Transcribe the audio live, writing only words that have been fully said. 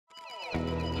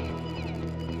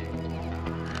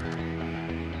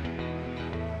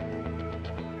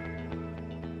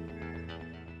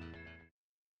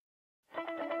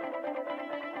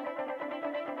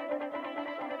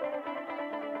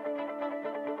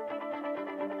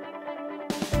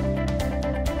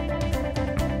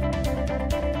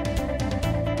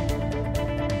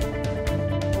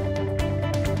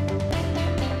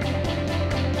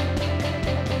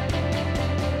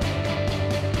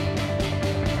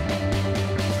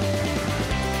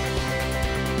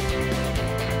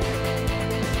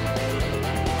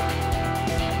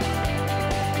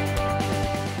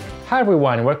Hi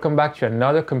everyone, welcome back to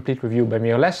another complete review by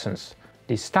Mirror Lessons.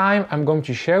 This time I'm going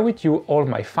to share with you all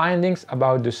my findings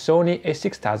about the Sony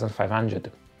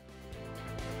a6500.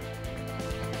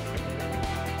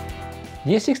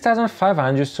 The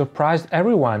a6500 surprised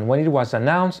everyone when it was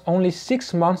announced only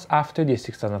 6 months after the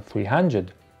a6300.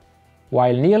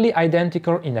 While nearly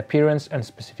identical in appearance and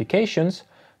specifications,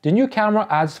 the new camera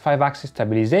adds 5-axis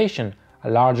stabilisation, a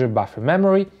larger buffer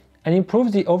memory, and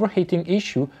improves the overheating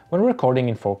issue when recording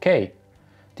in 4K.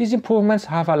 These improvements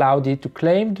have allowed it to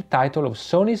claim the title of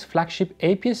Sony's flagship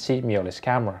APS-C mirrorless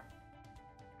camera.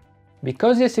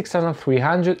 Because the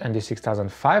a6300 and the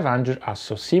a6500 are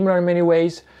so similar in many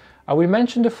ways, I will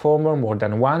mention the former more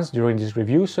than once during this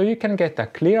review so you can get a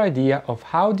clear idea of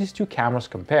how these two cameras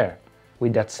compare.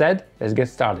 With that said, let's get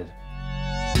started.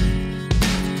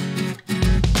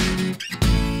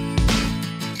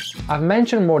 I've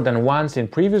mentioned more than once in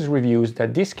previous reviews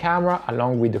that this camera,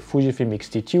 along with the Fujifilm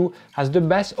X-T2, has the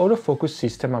best autofocus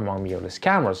system among mirrorless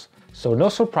cameras, so no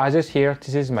surprises here,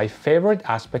 this is my favorite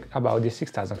aspect about the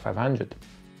 6500.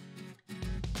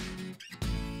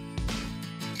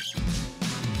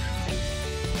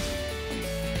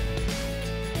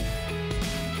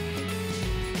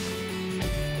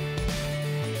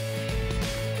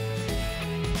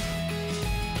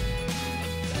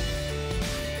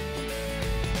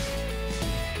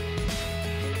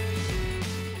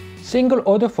 Single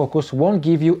autofocus won't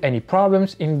give you any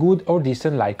problems in good or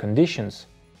decent light conditions.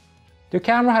 The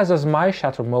camera has a smile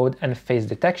shutter mode and face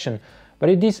detection, but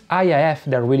it is IIF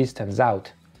that really stands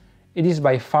out. It is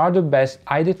by far the best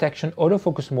eye detection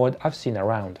autofocus mode I've seen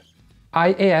around.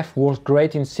 IIF works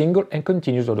great in single and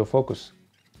continuous autofocus.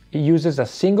 It uses a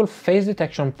single face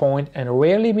detection point and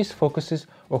rarely misfocuses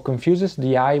or confuses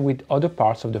the eye with other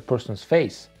parts of the person's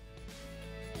face.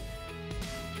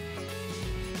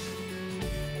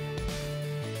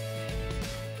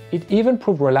 It even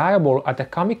proved reliable at a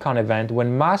Comic-Con event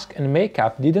when mask and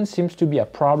makeup didn't seem to be a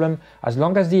problem as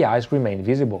long as the eyes remained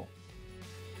visible.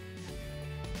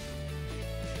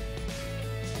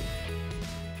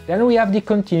 Then we have the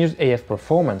continuous AF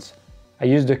performance. I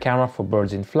used the camera for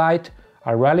birds in flight,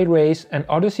 a rally race and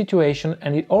other situations,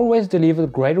 and it always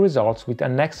delivered great results with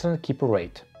an excellent keeper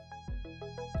rate.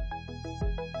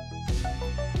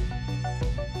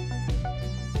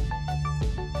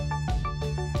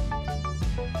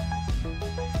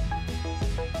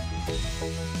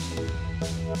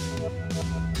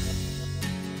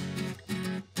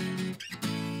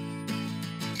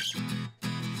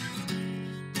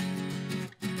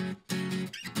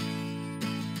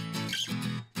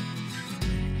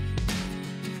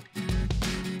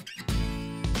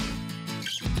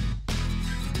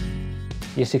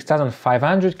 The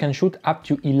a6500 can shoot up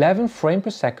to 11 frames per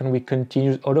second with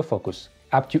continuous autofocus.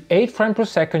 Up to 8 frames per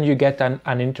second you get an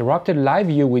uninterrupted live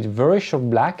view with very short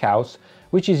blackouts,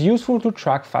 which is useful to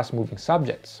track fast-moving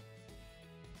subjects.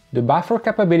 The buffer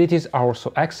capabilities are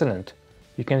also excellent.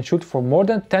 You can shoot for more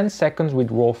than 10 seconds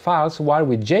with RAW files, while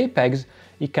with JPEGs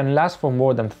it can last for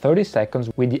more than 30 seconds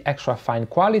with the extra fine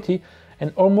quality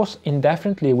and almost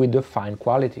indefinitely with the fine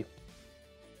quality.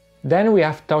 Then we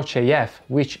have Touch AF,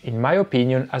 which in my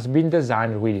opinion has been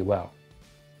designed really well.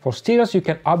 For stills you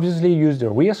can obviously use the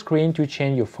rear screen to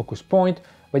change your focus point,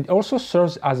 but it also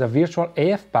serves as a virtual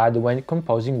AF pad when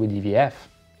composing with EVF.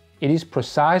 It is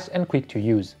precise and quick to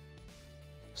use.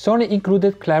 Sony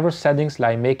included clever settings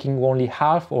like making only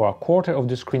half or a quarter of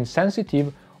the screen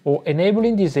sensitive or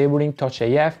enabling/disabling Touch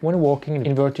AF when working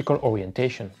in vertical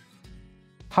orientation.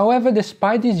 However,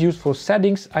 despite these useful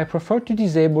settings, I prefer to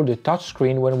disable the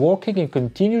touchscreen when working in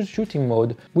continuous shooting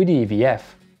mode with the EVF.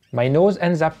 My nose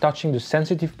ends up touching the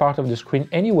sensitive part of the screen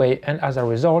anyway, and as a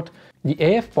result, the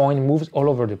AF point moves all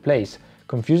over the place,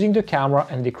 confusing the camera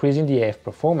and decreasing the AF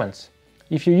performance.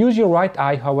 If you use your right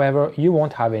eye, however, you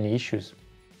won't have any issues.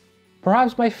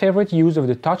 Perhaps my favorite use of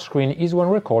the touchscreen is when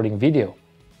recording video.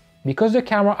 Because the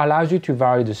camera allows you to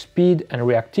vary the speed and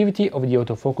reactivity of the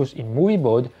autofocus in movie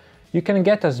mode, you can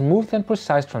get a smooth and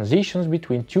precise transitions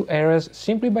between two areas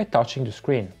simply by touching the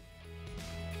screen.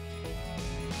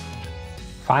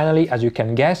 Finally, as you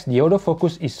can guess, the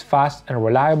autofocus is fast and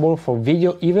reliable for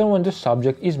video even when the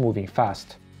subject is moving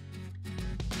fast.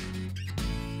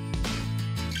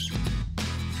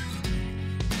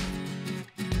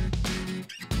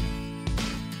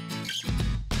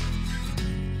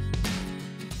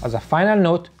 As a final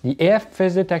note, the AF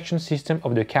phase detection system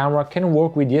of the camera can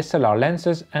work with DSLR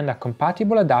lenses and a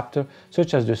compatible adapter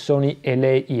such as the Sony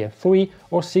LA-EF3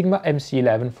 or Sigma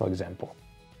MC11 for example.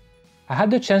 I had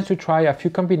the chance to try a few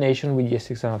combinations with the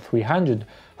a6300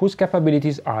 whose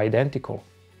capabilities are identical.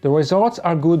 The results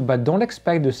are good, but don't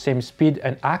expect the same speed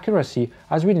and accuracy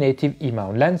as with native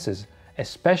E-mount lenses,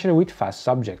 especially with fast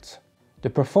subjects. The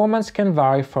performance can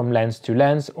vary from lens to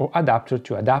lens or adapter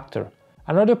to adapter.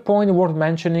 Another point worth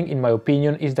mentioning in my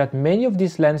opinion is that many of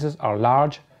these lenses are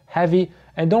large, heavy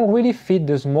and don't really fit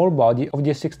the small body of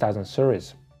the a6000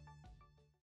 series.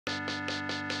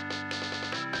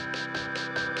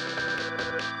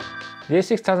 The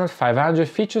a6500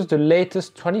 features the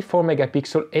latest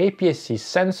 24-megapixel APS-C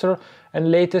sensor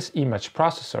and latest image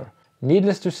processor.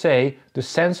 Needless to say, the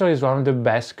sensor is one of the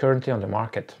best currently on the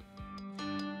market.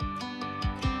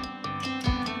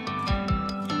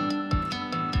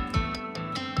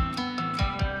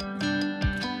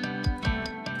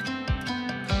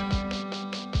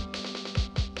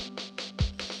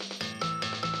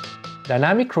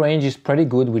 Dynamic range is pretty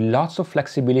good with lots of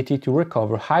flexibility to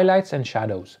recover highlights and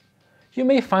shadows. You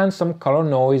may find some color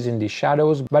noise in these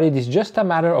shadows, but it is just a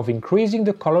matter of increasing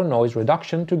the color noise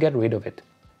reduction to get rid of it.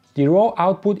 The raw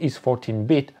output is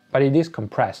 14-bit, but it is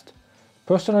compressed.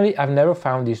 Personally, I've never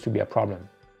found this to be a problem.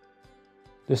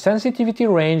 The sensitivity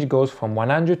range goes from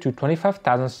 100 to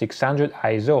 25,600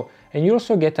 ISO, and you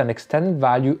also get an extended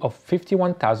value of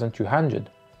 51,200.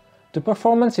 The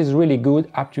performance is really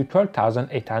good up to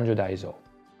 12,800 ISO.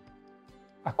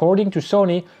 According to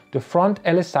Sony, the front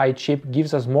LSI chip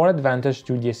gives us more advantage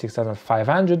to the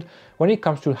a6500 when it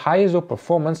comes to high ISO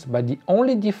performance, but the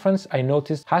only difference I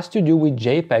noticed has to do with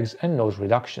JPEGs and noise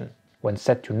reduction. When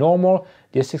set to normal,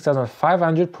 the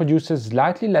a6500 produces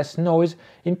slightly less noise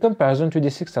in comparison to the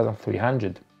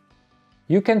a6300.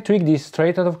 You can tweak these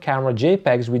straight-out-of-camera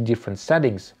JPEGs with different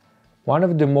settings. One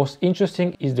of the most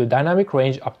interesting is the dynamic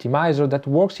range optimizer that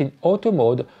works in auto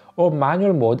mode or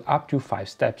manual mode up to 5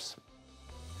 steps.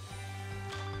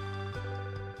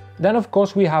 Then of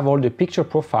course we have all the picture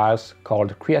profiles,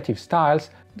 called creative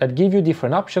styles, that give you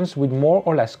different options with more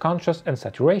or less contrast and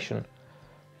saturation.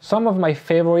 Some of my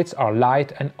favorites are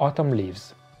light and autumn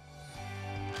leaves.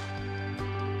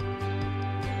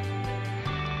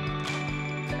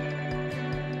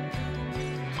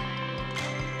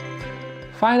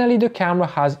 Finally, the camera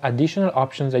has additional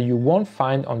options that you won't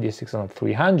find on the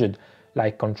a6300,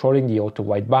 like controlling the auto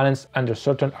white balance under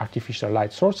certain artificial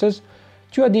light sources,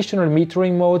 2 additional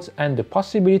metering modes and the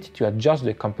possibility to adjust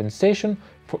the compensation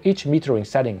for each metering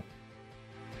setting.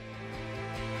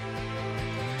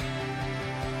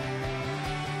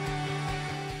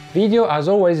 Video has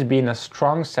always been a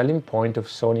strong selling point of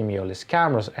Sony mirrorless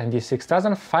cameras, and the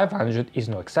a6500 is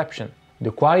no exception.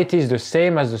 The quality is the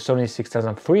same as the Sony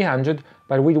a6300,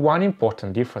 but with one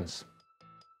important difference.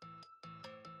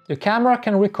 The camera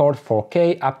can record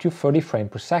 4K up to 30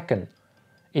 frames per second.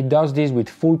 It does this with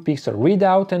full pixel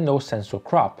readout and no sensor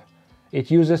crop. It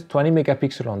uses 20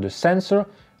 megapixels on the sensor,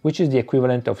 which is the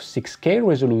equivalent of 6K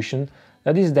resolution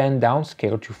that is then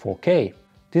downscaled to 4K.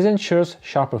 This ensures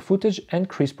sharper footage and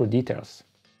crisper details.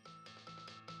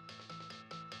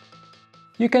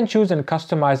 You can choose and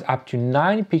customize up to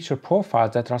 9 picture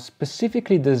profiles that are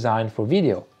specifically designed for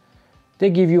video. They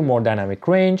give you more dynamic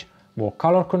range, more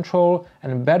color control,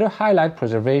 and better highlight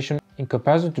preservation in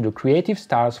comparison to the creative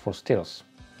styles for stills.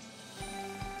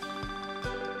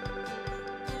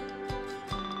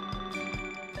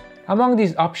 Among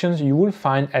these options you will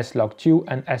find S-Log2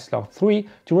 and S-Log3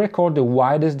 to record the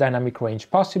widest dynamic range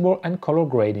possible and color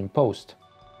grade in post.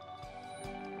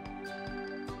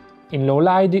 In low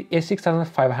light, the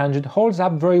a6500 holds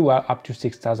up very well up to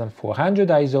 6400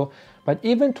 ISO, but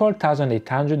even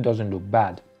 12800 doesn't look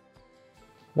bad.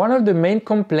 One of the main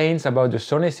complaints about the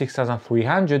Sony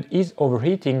a6300 is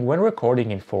overheating when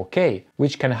recording in 4K,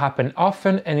 which can happen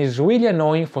often and is really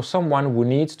annoying for someone who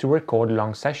needs to record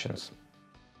long sessions.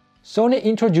 Sony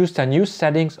introduced a new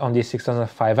settings on the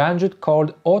a6500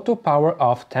 called Auto Power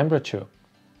Off Temperature.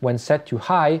 When set to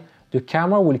high, the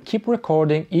camera will keep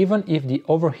recording even if the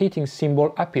overheating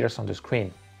symbol appears on the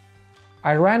screen.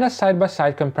 I ran a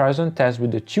side-by-side comparison test with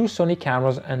the 2 Sony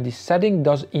cameras, and this setting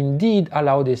does indeed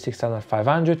allow the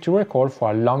a6500 to record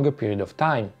for a longer period of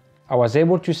time. I was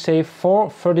able to save 4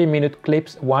 30-minute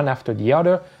clips one after the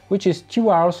other, which is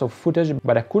 2 hours of footage,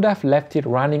 but I could have left it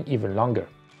running even longer.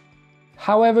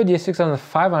 However, the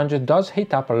a6500 does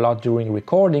heat up a lot during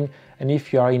recording, and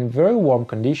if you are in very warm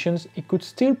conditions, it could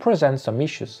still present some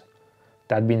issues.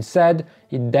 That being said,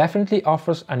 it definitely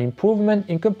offers an improvement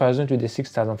in comparison to the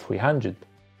a6300.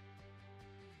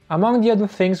 Among the other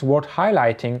things worth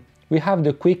highlighting, we have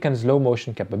the quick and slow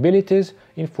motion capabilities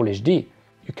in Full HD.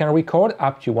 You can record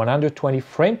up to 120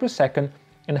 frames per second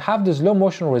and have the slow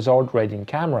motion result ready in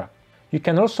camera. You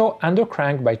can also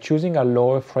undercrank by choosing a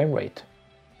lower frame rate.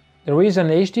 There is an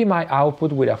HDMI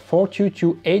output with a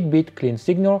 422 8-bit clean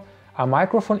signal, a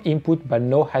microphone input but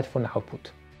no headphone output.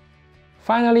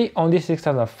 Finally, on the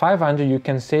a6500 you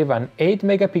can save an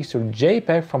 8-megapixel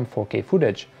JPEG from 4K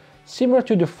footage, similar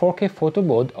to the 4K photo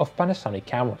mode of Panasonic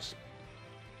cameras.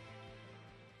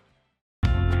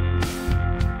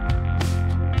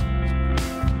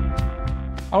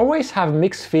 I always have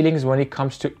mixed feelings when it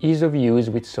comes to ease of use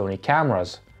with Sony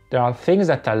cameras. There are things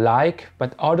that I like,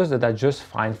 but others that I just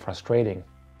find frustrating.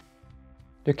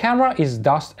 The camera is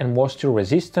dust and moisture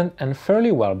resistant and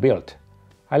fairly well built.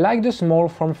 I like the small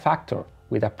form factor.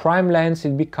 With a prime lens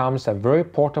it becomes a very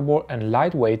portable and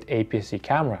lightweight APS-C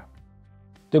camera.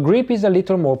 The grip is a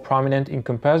little more prominent in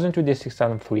comparison to the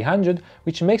a6300,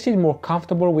 which makes it more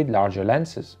comfortable with larger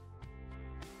lenses.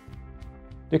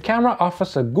 The camera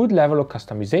offers a good level of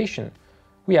customization.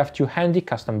 We have two handy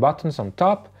custom buttons on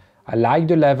top. I like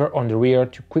the lever on the rear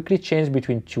to quickly change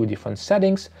between two different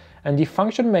settings, and the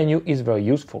function menu is very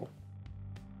useful.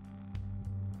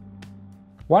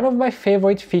 One of my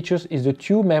favorite features is the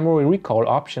two memory recall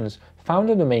options found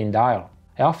on the main dial.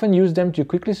 I often use them to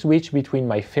quickly switch between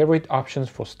my favorite options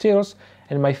for stills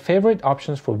and my favorite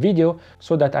options for video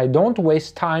so that I don't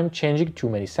waste time changing too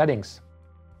many settings.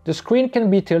 The screen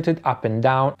can be tilted up and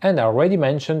down, and I already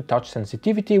mentioned touch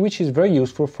sensitivity, which is very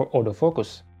useful for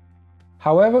autofocus.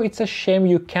 However, it's a shame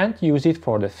you can't use it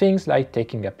for other things like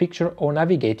taking a picture or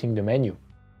navigating the menu.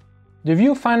 The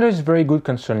viewfinder is very good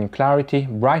concerning clarity,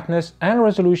 brightness and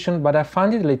resolution, but I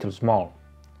find it a little small.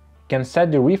 You can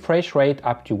set the refresh rate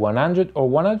up to 100 or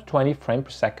 120 frames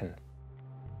per second.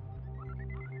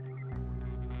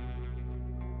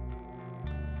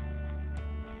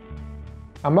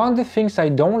 Among the things I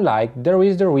don't like, there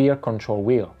is the rear control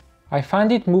wheel. I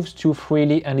find it moves too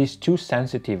freely and is too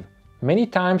sensitive. Many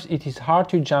times it is hard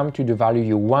to jump to the value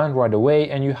you want right away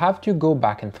and you have to go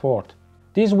back and forth.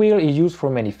 This wheel is used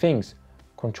for many things: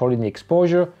 controlling the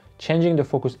exposure, changing the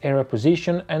focus area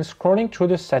position, and scrolling through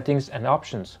the settings and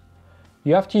options.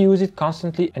 You have to use it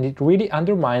constantly and it really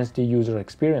undermines the user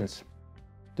experience.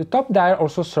 The top dial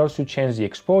also serves to change the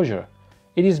exposure.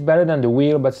 It is better than the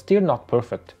wheel but still not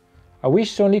perfect. I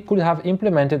wish Sony could have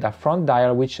implemented a front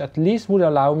dial which at least would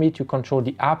allow me to control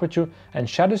the aperture and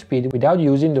shutter speed without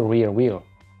using the rear wheel.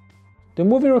 The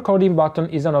movie recording button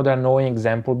is another annoying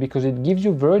example because it gives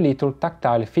you very little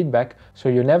tactile feedback, so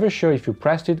you're never sure if you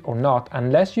pressed it or not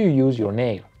unless you use your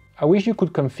nail. I wish you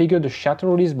could configure the shutter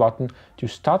release button to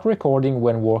start recording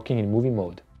when working in movie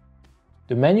mode.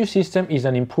 The menu system is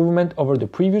an improvement over the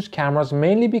previous cameras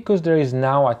mainly because there is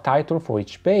now a title for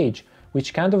each page,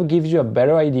 which kind of gives you a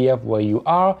better idea of where you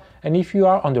are and if you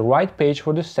are on the right page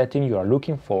for the setting you are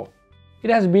looking for. It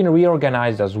has been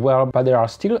reorganized as well, but there are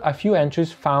still a few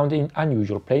entries found in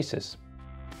unusual places.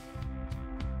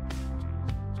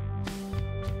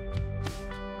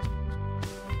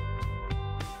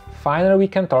 Finally, we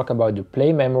can talk about the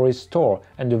Play Memories store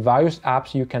and the various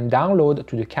apps you can download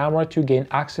to the camera to gain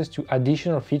access to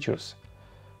additional features.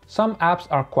 Some apps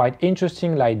are quite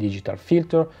interesting, like Digital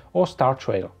Filter or Star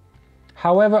Trail.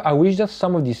 However, I wish that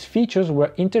some of these features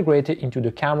were integrated into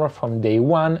the camera from day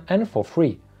one and for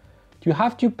free. You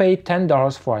have to pay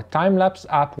 $10 for a time-lapse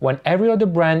app when every other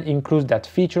brand includes that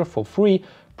feature for free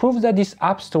proves that this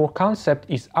App Store concept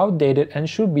is outdated and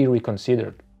should be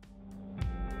reconsidered.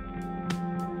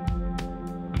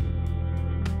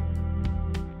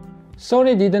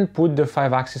 Sony didn't put the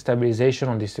 5-axis stabilization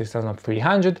on the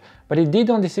a6300, but it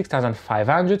did on the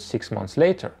a6500 6 months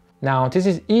later. Now, this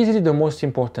is easily the most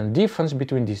important difference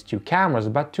between these two cameras,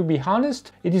 but to be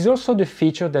honest, it is also the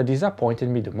feature that disappointed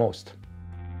me the most.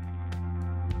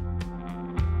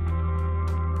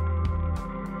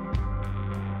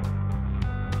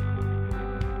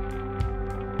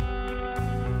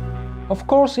 Of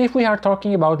course, if we are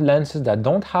talking about lenses that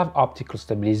don't have optical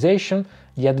stabilization,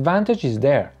 the advantage is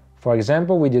there. For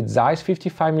example, with the Zeiss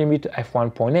 55mm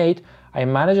f1.8, I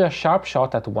managed a sharp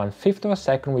shot at 1/5 of a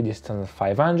second with the standard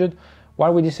 500,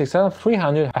 while with the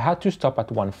a6300 I had to stop at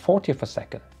 1/40 of a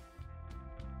second.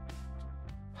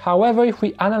 However, if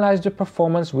we analyze the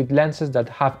performance with lenses that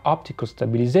have optical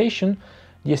stabilization,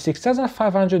 the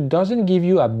a6500 doesn't give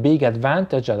you a big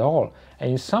advantage at all,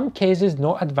 and in some cases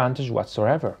no advantage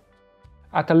whatsoever.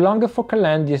 At a longer focal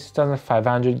length, the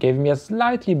a6500 gave me a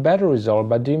slightly better result,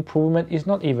 but the improvement is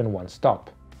not even one stop.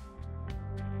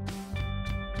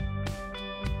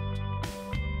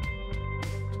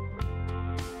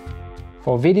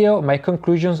 For video, my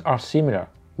conclusions are similar.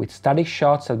 With static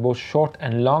shots at both short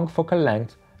and long focal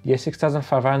length, the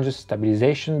a6500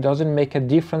 stabilization doesn't make a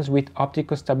difference with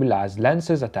optical stabilized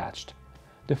lenses attached.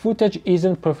 The footage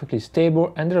isn't perfectly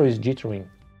stable and there is jittering.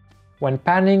 When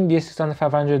panning, the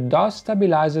a6500 does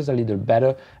stabilizes a little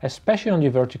better, especially on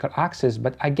the vertical axis,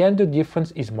 but again the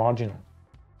difference is marginal.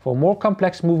 For more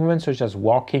complex movements such as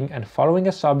walking and following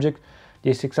a subject, the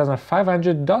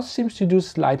a6500 does seem to do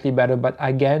slightly better, but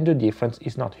again the difference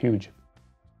is not huge.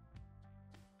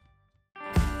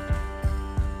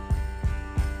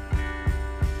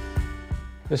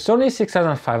 The Sony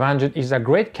a6500 is a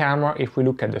great camera if we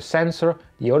look at the sensor,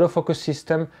 the autofocus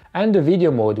system, and the video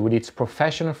mode with its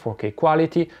professional 4K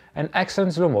quality and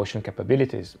excellent slow motion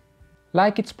capabilities.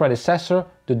 Like its predecessor,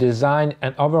 the design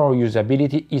and overall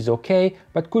usability is okay,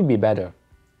 but could be better.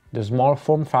 The small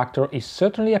form factor is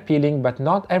certainly appealing, but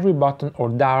not every button or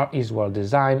dial is well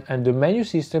designed and the menu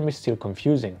system is still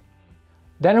confusing.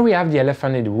 Then we have the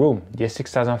elephant in the room, the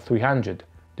a6300.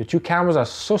 The two cameras are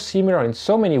so similar in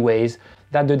so many ways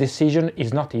that the decision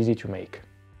is not easy to make.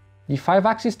 The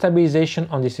 5-axis stabilization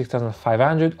on the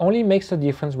a6500 only makes a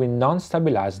difference with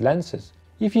non-stabilized lenses.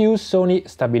 If you use Sony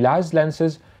stabilized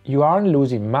lenses, you aren't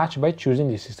losing much by choosing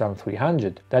the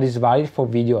a6300. That is valid for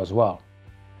video as well.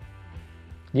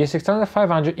 The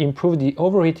a6500 improved the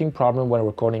overheating problem when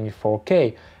recording in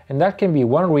 4K, and that can be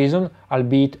one reason,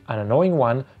 albeit an annoying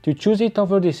one, to choose it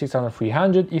over the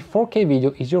a6300 if 4K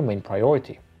video is your main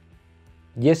priority.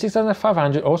 The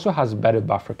a6500 also has better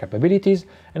buffer capabilities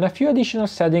and a few additional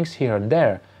settings here and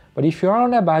there, but if you are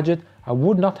on a budget, I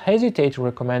would not hesitate to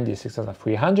recommend the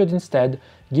a6300 instead,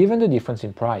 given the difference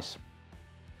in price.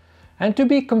 And to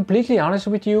be completely honest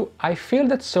with you, I feel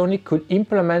that Sony could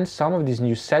implement some of these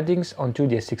new settings onto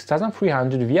the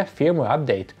a6300 via firmware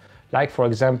update, like for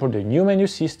example the new menu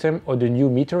system or the new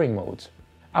metering modes.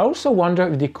 I also wonder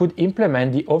if they could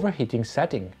implement the overheating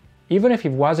setting. Even if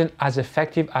it wasn't as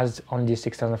effective as on the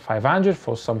a6500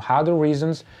 for some other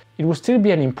reasons, it would still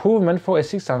be an improvement for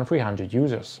a6300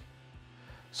 users.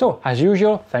 So, as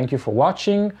usual, thank you for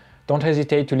watching. Don't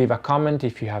hesitate to leave a comment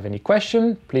if you have any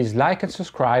question. Please like and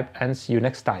subscribe, and see you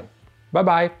next time. Bye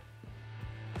bye!